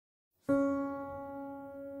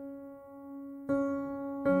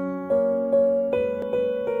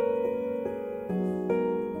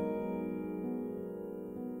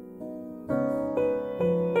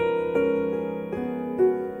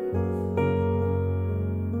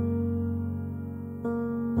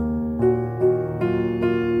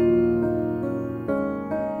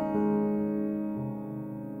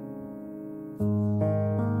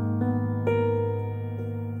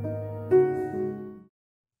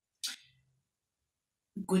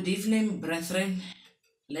Good evening, brethren.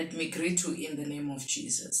 Let me greet you in the name of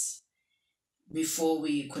Jesus. Before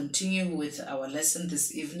we continue with our lesson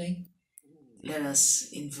this evening, let us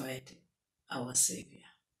invite our Savior.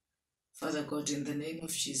 Father God, in the name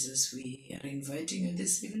of Jesus, we are inviting you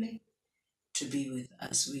this evening to be with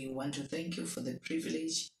us. We want to thank you for the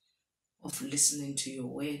privilege of listening to your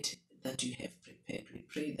word that you have prepared. We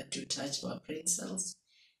pray that you touch our brain cells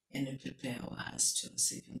and you prepare our hearts to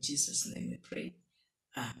receive. In Jesus' name we pray.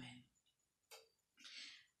 Amen.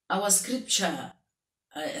 Our scripture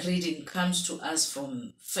reading comes to us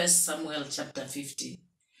from 1 Samuel chapter 15.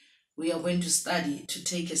 We are going to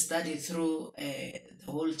take a study through the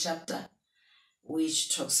whole chapter,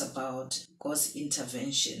 which talks about God's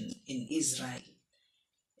intervention in Israel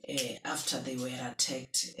after they were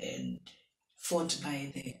attacked and fought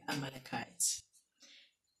by the Amalekites.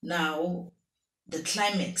 Now, the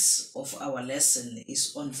climax of our lesson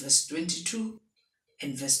is on verse 22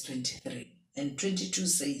 and verse 23. And 22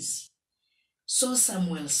 says, "So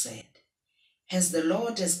Samuel said, has the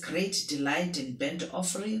Lord as great delight in burnt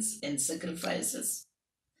offerings and sacrifices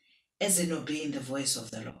as in obeying the voice of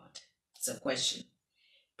the Lord?" It's a question.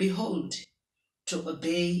 "Behold, to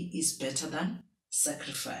obey is better than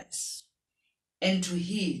sacrifice, and to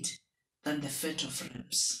heed than the fat of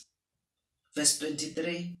rams." Verse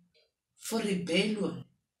 23, "For rebellion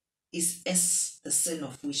is as the sin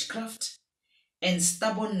of witchcraft, and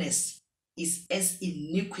stubbornness is as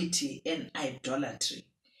iniquity and idolatry.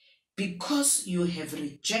 Because you have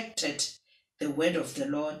rejected the word of the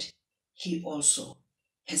Lord, he also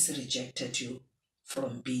has rejected you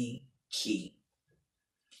from being king."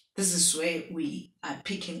 This is where we are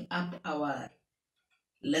picking up our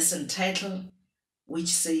lesson title, which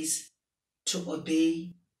says, "To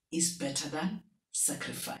obey is better than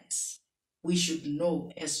sacrifice." We should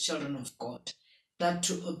know as children of God that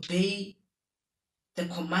to obey the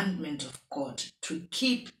commandment of God, to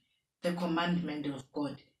keep the commandment of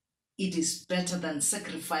God, it is better than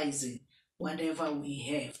sacrificing whatever we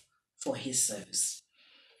have for his service.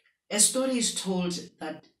 A story is told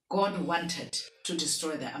that God wanted to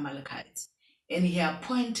destroy the Amalekites, and he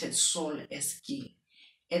appointed Saul as king.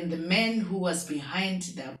 And the man who was behind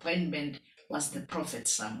the appointment was the prophet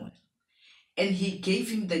Samuel. And he gave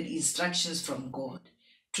him the instructions from God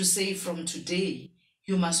to say, from today,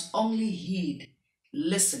 you must only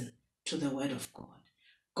listen to the word of God.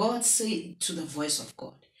 God said to the voice of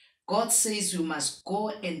God. God says you must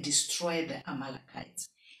go and destroy the Amalekites,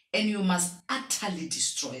 and you must utterly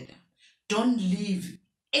destroy them. Don't leave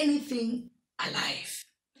anything alive.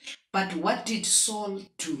 But what did Saul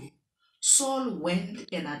do? Saul went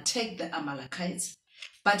and attacked the Amalekites,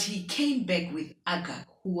 but he came back with Agag,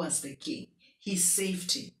 who was the king. He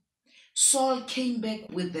saved him. Saul came back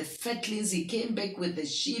with the fatlings, he came back with the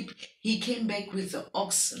sheep, he came back with the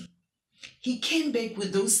oxen. He came back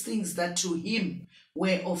with those things that to him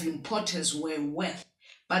were of importance, were worth.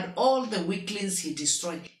 But all the weaklings he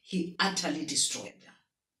destroyed, he utterly destroyed them.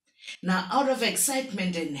 Now, out of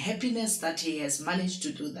excitement and happiness that he has managed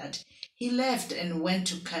to do that, he left and went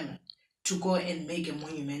to Carmel to go and make a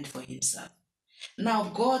monument for himself. Now,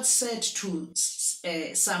 God said to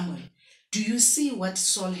Samuel, "Do you see what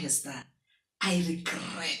Saul has done? I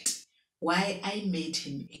regret why I made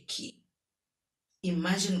him a king."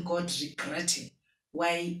 Imagine God regretting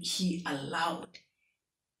why he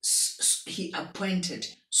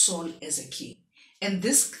appointed Saul as a king. And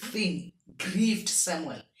this thing grieved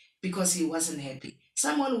Samuel because he wasn't happy.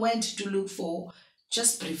 Samuel went to look for,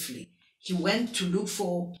 just briefly, he went to look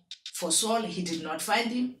for Saul. He did not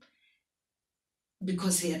find him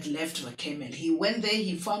because he had left for Carmel. He went there,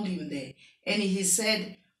 he found him there, and he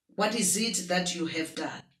said, "What is it that you have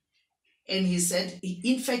done?" And he said,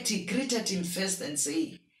 in fact, he greeted him first and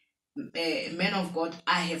said, "Man of God,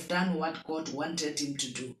 I have done what God wanted him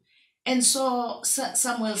to do." And so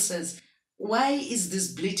Samuel says, "Why is this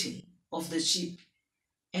bleating of the sheep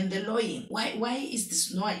and the lowing? Why is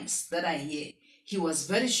this noise that I hear?" He was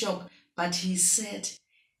very shocked, but he said,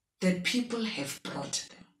 "The people have brought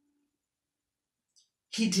them."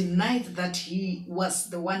 He denied that he was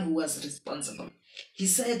the one who was responsible. He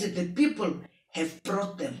said, "The people have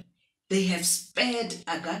brought them. They have spared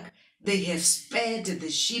Agag. They have spared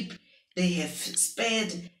the sheep. They have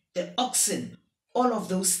spared the oxen. All of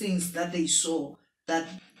those things that they saw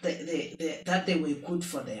that they were good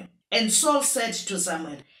for them." And Saul said to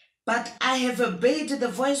Samuel, "But I have obeyed the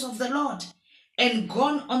voice of the Lord and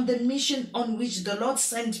gone on the mission on which the Lord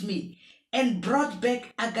sent me and brought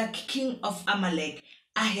back Agag, king of Amalek.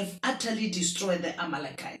 I have utterly destroyed the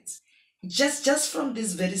Amalekites." Just from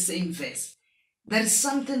this very same verse, there is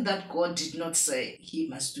something that God did not say he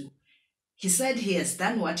must do. He said he has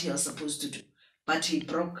done what he was supposed to do, but he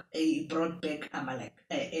brought back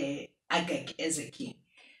Agag as a king.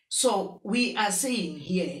 So we are saying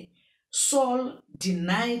here, Saul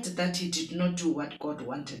denied that he did not do what God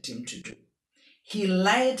wanted him to do. He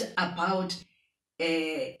lied about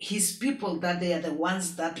his people, that they are the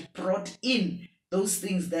ones that brought in those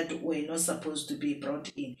things that were not supposed to be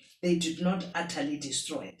brought in. They did not utterly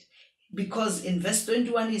destroy it. Because in verse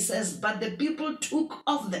 21 he says, but the people took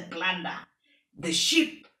of the plunder, the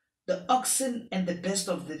sheep, the oxen, and the best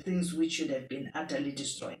of the things which should have been utterly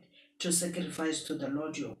destroyed, to sacrifice to the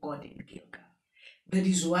Lord your God in Gilgal. That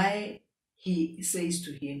is why he says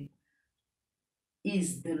to him,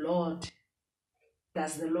 does the Lord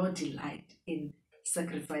delight in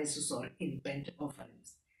sacrifices or in burnt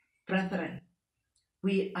offerings? Brethren,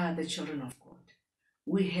 we are the children of God.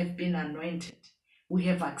 We have been anointed. We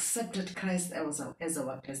have accepted Christ as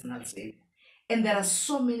our personal Savior. And there are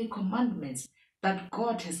so many commandments that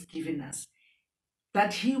God has given us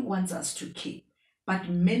that He wants us to keep. But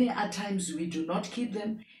many a times we do not keep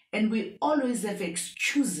them, and we always have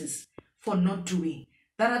excuses for not doing.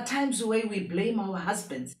 There are times where we blame our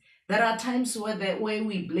husbands. There are times where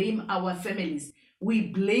we blame our families. We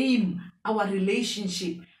blame our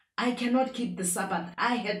relationship. I cannot keep the Sabbath.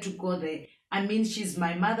 I had to go there. I mean, she's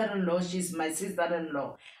my mother-in-law. She's my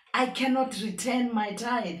sister-in-law. I cannot return my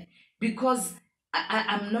tithe because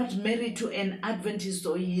I'm not married to an Adventist,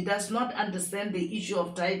 or he does not understand the issue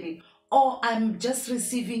of tithing, or I'm just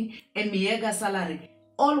receiving a meager salary.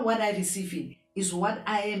 All what I receive is what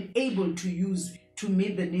I am able to use to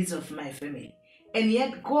meet the needs of my family. And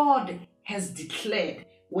yet God has declared,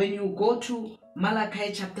 when you go to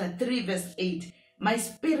Malachi chapter 3 verse 8, my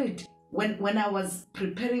spirit, when I was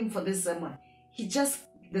preparing for this sermon,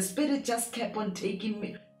 the Spirit just kept on taking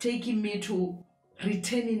me to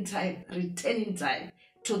returning time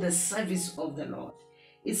to the service of the Lord.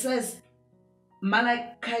 It says,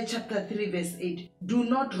 Malachi chapter 3 verse 8, do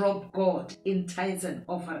not rob God in tithes and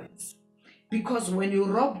offerings. Because when you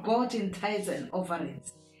rob God in tithes and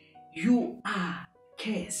offerings, you are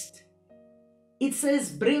cursed. It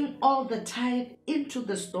says, bring all the tithe into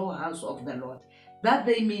the storehouse of the Lord, that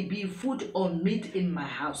there may be food or meat in my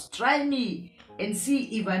house. Try me and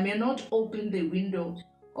see if I may not open the window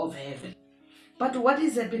of heaven. But what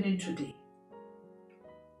is happening today?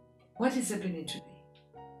 What is happening today?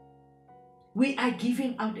 We are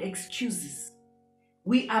giving out excuses.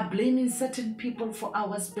 We are blaming certain people for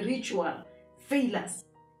our spiritual failures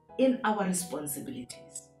in our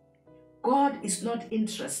responsibilities. God is not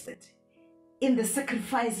interested in the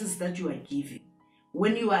sacrifices that you are giving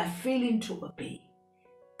when you are failing to obey.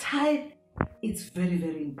 Tithe is very,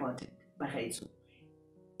 very important.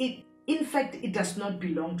 In fact, it does not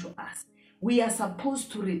belong to us. We are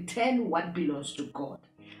supposed to return what belongs to God.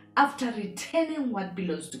 After returning what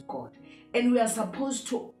belongs to God, and we are supposed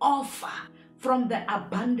to offer from the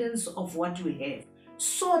abundance of what we have,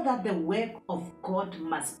 so that the work of God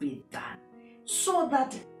must be done, so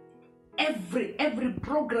that every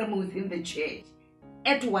program within the church,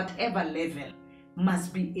 at whatever level,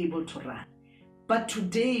 must be able to run. But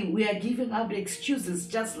today we are giving out excuses,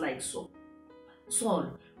 just like Saul.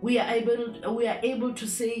 We are able to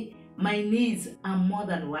say, my needs are more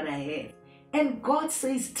than what I have. And God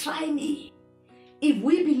says, try me. If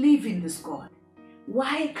we believe in this God,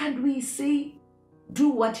 why can't we say, do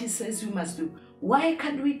what He says we must do? Why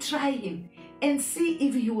can't we try Him and see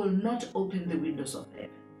if He will not open the windows of heaven?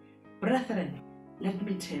 Brethren, let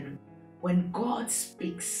me tell you, when God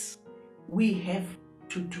speaks, we have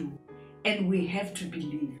to do, and we have to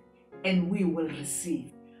believe, and we will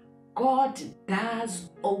receive. God does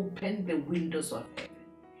open the windows of heaven.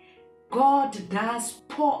 God does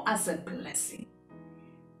pour us a blessing,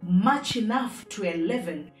 much enough to a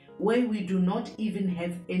level where we do not even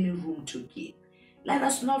have any room to give. Let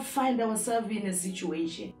us not find ourselves in a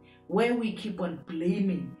situation where we keep on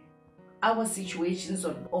blaming our situations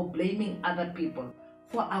or blaming other people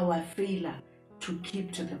for our failure to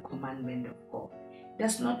keep to the commandment of God. It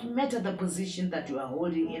does not matter the position that you are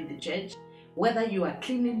holding in the church, whether you are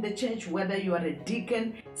cleaning the church, whether you are a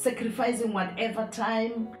deacon, sacrificing whatever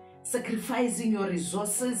time, sacrificing your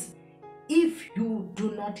resources. If you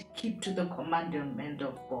do not keep to the commandment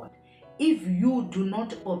of God, if you do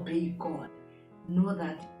not obey God, know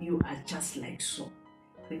that you are just like Saul.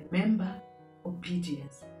 Remember,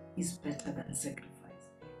 obedience is better than sacrifice.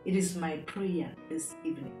 It is my prayer this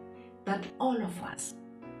evening that all of us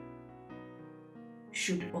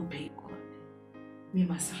should obey God. We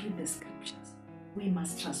must read the scriptures. We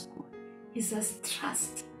must trust God. He says,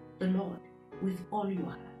 trust the Lord with all your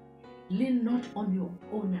heart. Lean not on your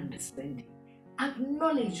own understanding.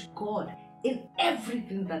 Acknowledge God in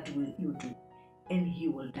everything that you do, and He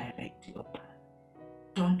will direct your path.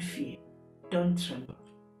 Don't fear, don't tremble.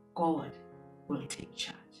 God will take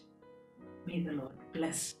charge. May the Lord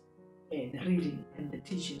bless the reading and the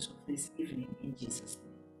teachings of this evening in Jesus'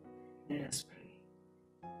 name. Let us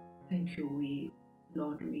pray. Thank you,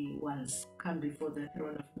 Lord, we once come before the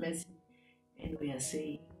throne of mercy, and we are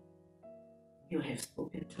saying, you have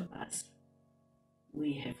spoken to us.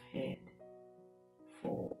 We have heard.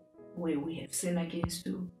 For where we have sinned against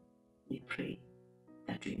you, we pray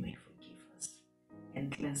that we may forgive us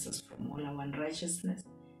and cleanse us from all our unrighteousness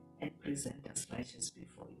and present us righteous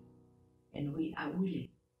before you. And we are willing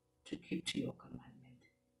to keep to your commandment.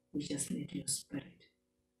 We just need your Spirit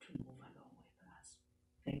to move along with us.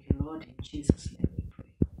 Thank you, Lord, in Jesus' name.